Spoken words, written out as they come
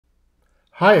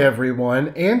Hi everyone,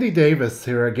 Andy Davis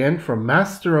here again from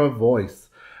Master of Voice,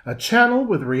 a channel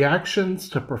with reactions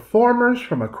to performers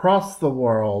from across the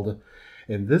world.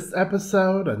 In this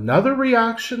episode, another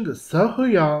reaction to So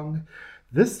Hyang,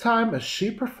 this time as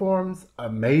she performs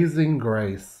Amazing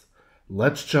Grace.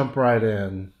 Let's jump right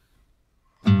in.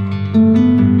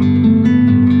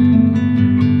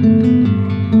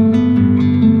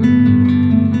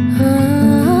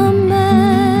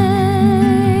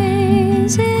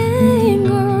 Amazing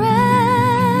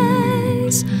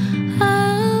grace,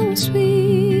 how sweet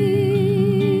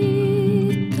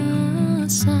the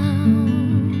sound.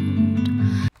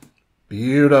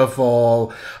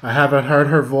 Beautiful. I haven't heard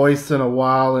her voice in a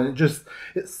while, and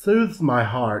it soothes my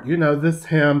heart. You know, this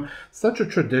hymn, such a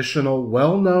traditional,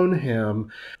 well-known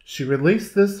hymn. She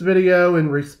released this video in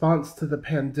response to the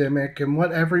pandemic and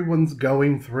what everyone's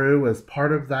going through as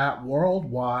part of that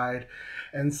worldwide.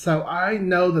 And so I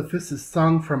know that this is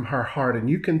sung from her heart, and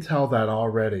you can tell that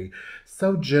already.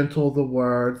 So gentle, the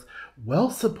words, well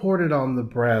supported on the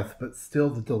breath, but still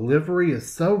the delivery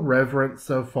is so reverent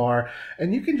so far,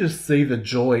 and you can just see the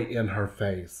joy in her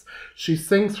face. She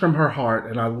sings from her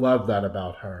heart, and I love that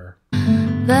about her.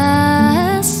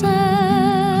 That saved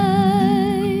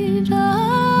a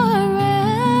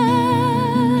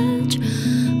wretch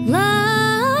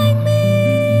like me.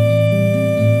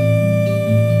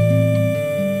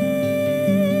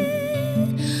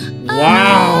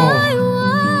 Wow! I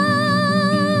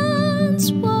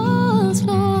once was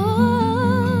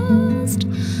lost,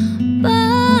 but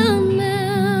now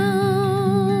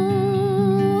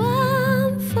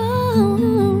I'm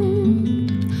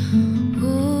found.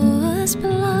 Was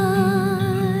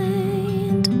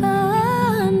blind,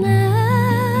 but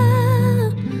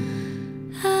now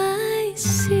I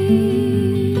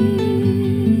see.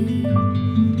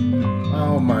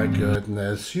 Oh my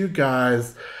goodness, you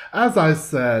guys, as I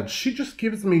said, she just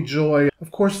gives me joy.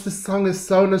 Of course, this song is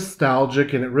so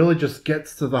nostalgic, and it really just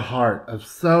gets to the heart of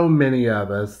so many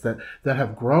of us that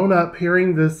have grown up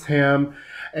hearing this hymn.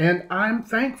 And I'm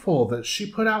thankful that she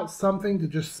put out something to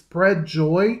just spread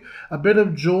joy, a bit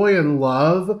of joy and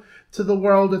love to the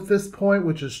world at this point,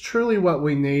 which is truly what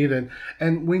we need. And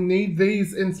we need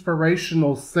these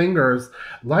inspirational singers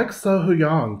like So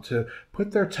Hyang to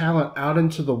put their talent out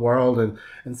into the world and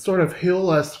sort of heal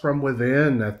us from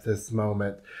within at this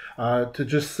moment, to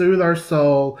just soothe our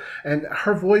soul. And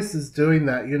her voice is doing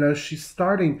that. You know, she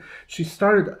started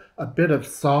a bit of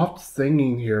soft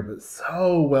singing here, but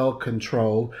so well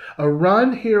controlled. A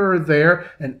run here or there,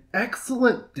 and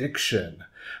excellent diction.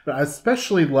 But I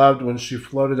especially loved when she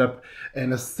floated up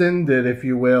and ascended, if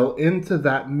you will, into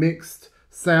that mixed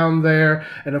sound there.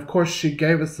 And of course, she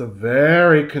gave us a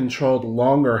very controlled,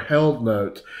 longer held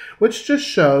note, which just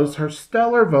shows her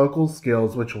stellar vocal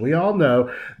skills, which we all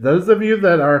know. Those of you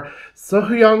that are So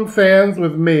Hyang fans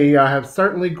with me, I have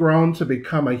certainly grown to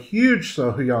become a huge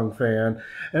So Hyang fan,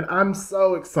 and I'm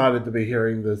so excited to be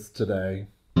hearing this today.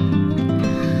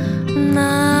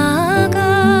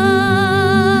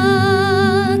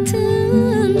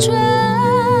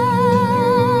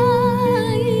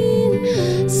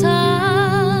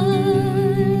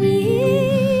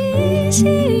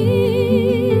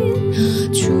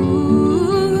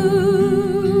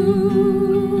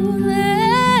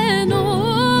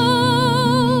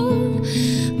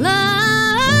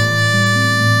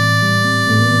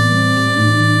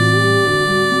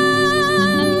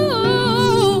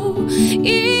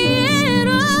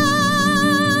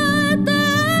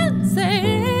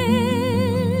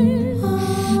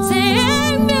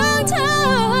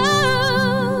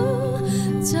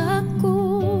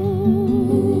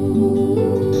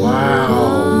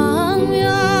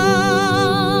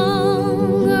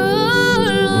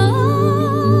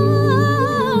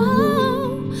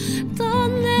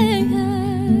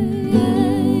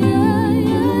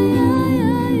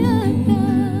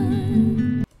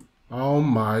 Oh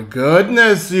my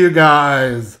goodness, you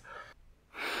guys.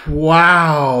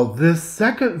 Wow, this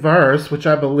second verse, which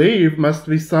I believe must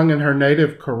be sung in her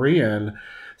native Korean,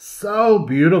 so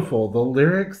beautiful. The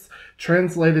lyrics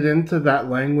translated into that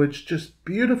language, just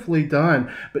beautifully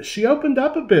done. But she opened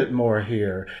up a bit more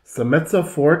here. Some mezzo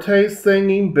forte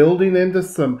singing, building into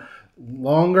some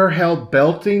longer held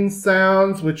belting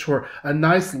sounds, which were a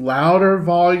nice louder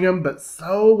volume, but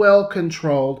so well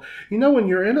controlled. You know, when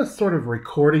you're in a sort of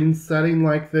recording setting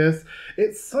like this,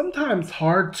 it's sometimes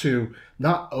hard to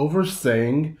not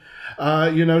oversing.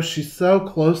 You know, she's so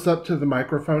close up to the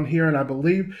microphone here, and I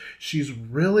believe she's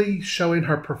really showing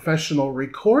her professional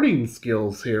recording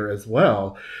skills here as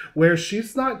well, where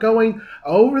she's not going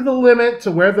over the limit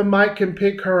to where the mic can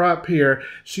pick her up here.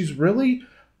 She's really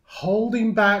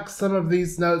holding back some of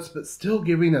these notes, but still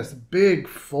giving us big,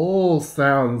 full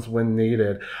sounds when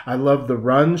needed. I love the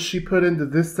runs she put into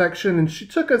this section, and she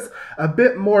took us a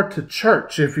bit more to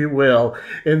church, if you will,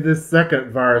 in this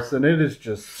second verse, and it is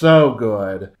just so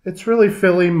good. It's really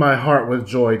filling my heart with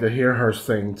joy to hear her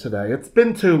sing today. It's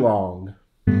been too long.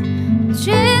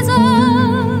 Jesus,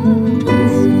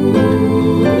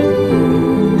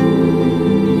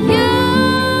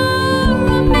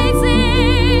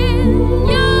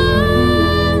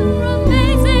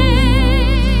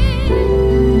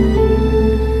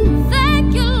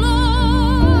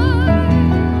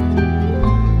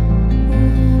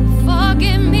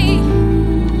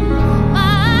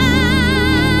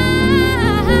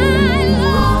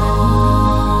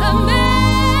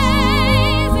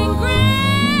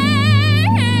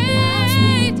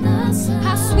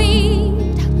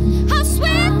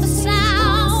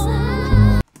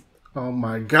 Oh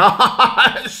my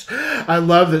gosh! I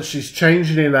love that she's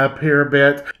changing it up here a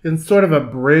bit in sort of a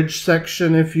bridge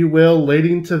section, if you will,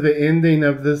 leading to the ending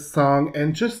of this song,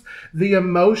 and just the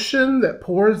emotion that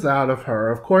pours out of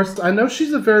her. Of course, I know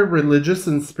she's a very religious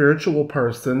and spiritual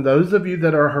person. Those of you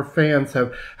that are her fans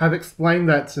have explained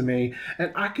that to me,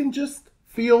 and I can just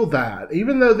feel that.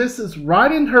 Even though this is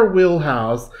right in her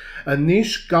wheelhouse, a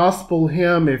niche gospel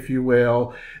hymn, if you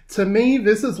will, to me,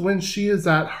 this is when she is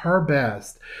at her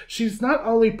best. She's not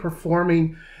only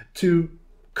performing to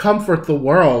comfort the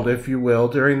world, if you will,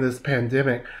 during this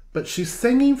pandemic, but she's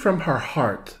singing from her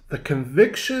heart. The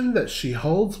conviction that she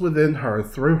holds within her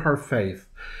through her faith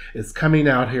is coming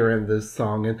out here in this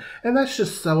song. And that's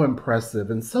just so impressive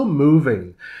and so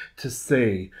moving to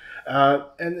see. And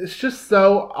it's just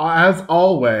so, as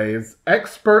always,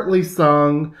 expertly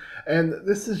sung. And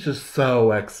this is just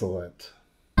so excellent.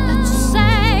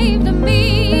 saved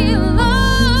me,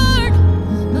 Lord.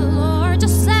 The Lord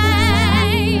just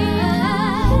saved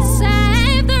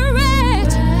the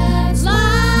wretch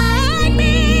like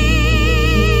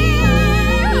me. I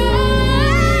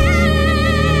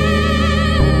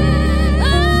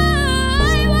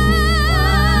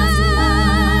was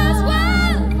lost, but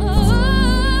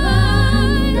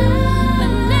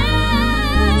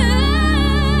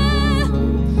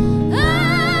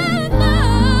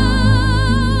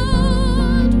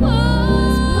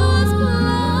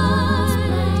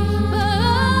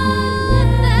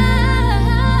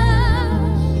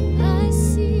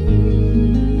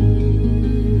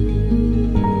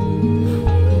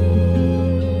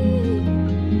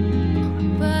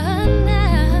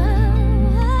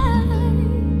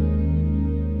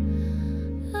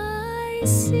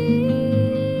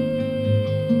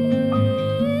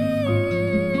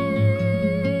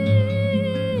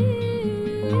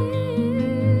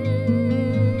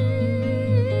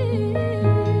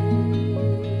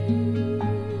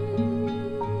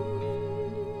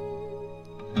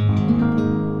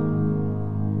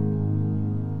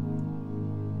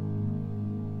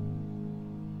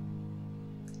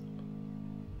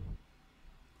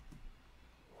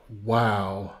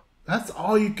Wow. That's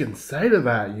all you can say to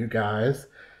that, you guys.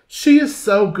 She is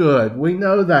so good. We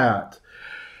know that.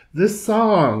 This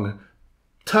song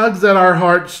tugs at our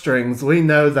heartstrings. We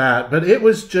know that. But it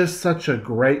was just such a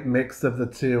great mix of the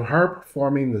two. Her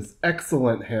performing this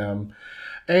excellent hymn.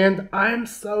 And I'm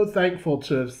so thankful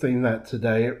to have seen that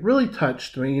today. It really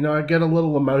touched me. You know, I get a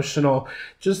little emotional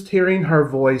just hearing her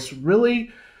voice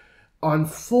really on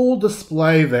full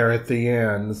display there at the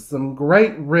end. Some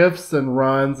great riffs and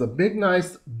runs, a big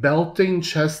nice belting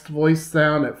chest voice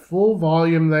sound at full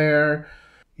volume there.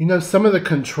 You know, some of the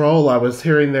control I was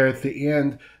hearing there at the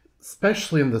end,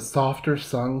 especially in the softer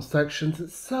sung sections,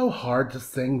 it's so hard to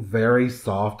sing very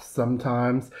soft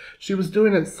sometimes. She was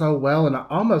doing it so well, and I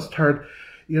almost heard,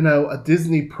 you know, a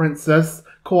Disney princess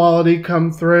quality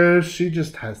come through. She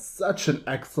just has such an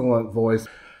excellent voice,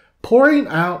 pouring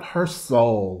out her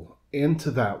soul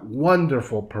into that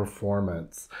wonderful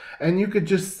performance. And you could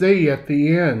just see at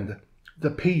the end the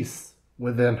peace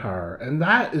within her. And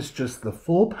that is just the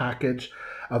full package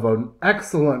of an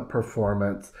excellent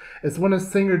performance. It's when a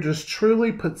singer just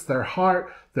truly puts their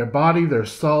heart, their body, their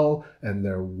soul, and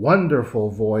their wonderful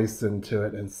voice into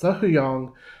it. And So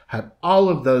Hyang had all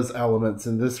of those elements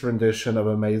in this rendition of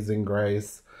Amazing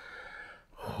Grace.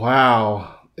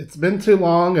 Wow. It's been too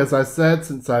long, as I said,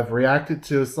 since I've reacted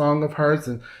to a song of hers,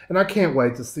 and I can't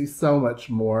wait to see so much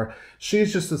more.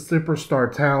 She's just a superstar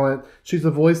talent. She's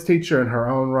a voice teacher in her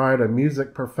own right, a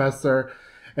music professor,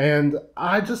 and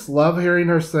I just love hearing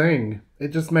her sing. It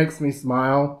just makes me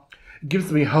smile. It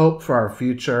gives me hope for our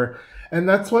future, and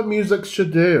that's what music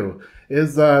should do,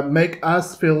 is make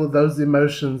us feel those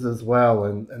emotions as well,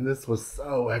 and this was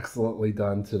so excellently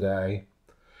done today.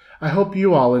 I hope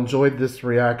you all enjoyed this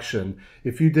reaction.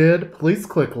 If you did, please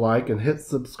click like and hit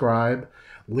subscribe.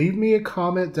 Leave me a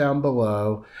comment down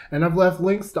below, and I've left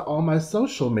links to all my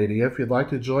social media if you'd like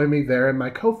to join me there and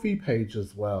my Ko-fi page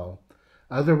as well.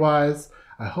 Otherwise,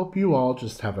 I hope you all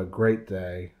just have a great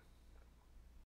day.